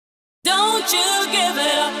Don't you give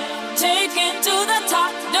it up, take it to the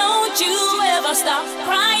top. Don't you ever stop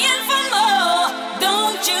crying for more.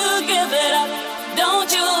 Don't you give it up,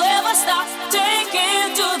 don't you ever stop, take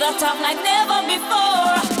it to the top like never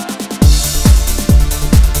before.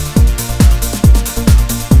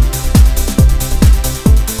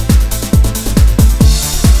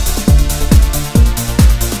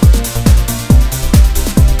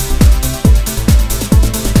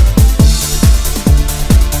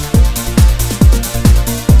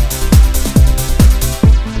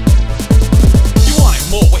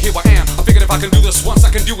 I can do this once,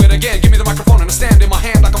 I can do it again. Give me the microphone and a stand in my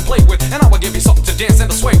hand I can play with, and I will give you something to dance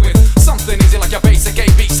and to sway with. Something easy like your basic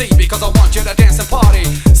ABC, because I want you to dance and party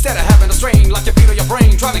instead of having a strain like your feet or your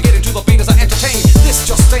brain, trying to get into the beat as I entertain. This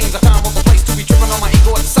just ain't the time or the place to be tripping on my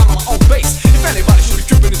ego at the sound of my own bass. If anybody should be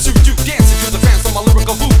tripping, it's you. Dancing to the trance from my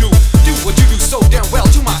lyrical voodoo. Do what you do so damn well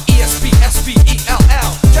to my ESP,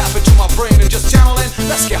 SPELL. Tap into my brain and just channel in.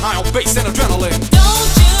 Let's get high on bass and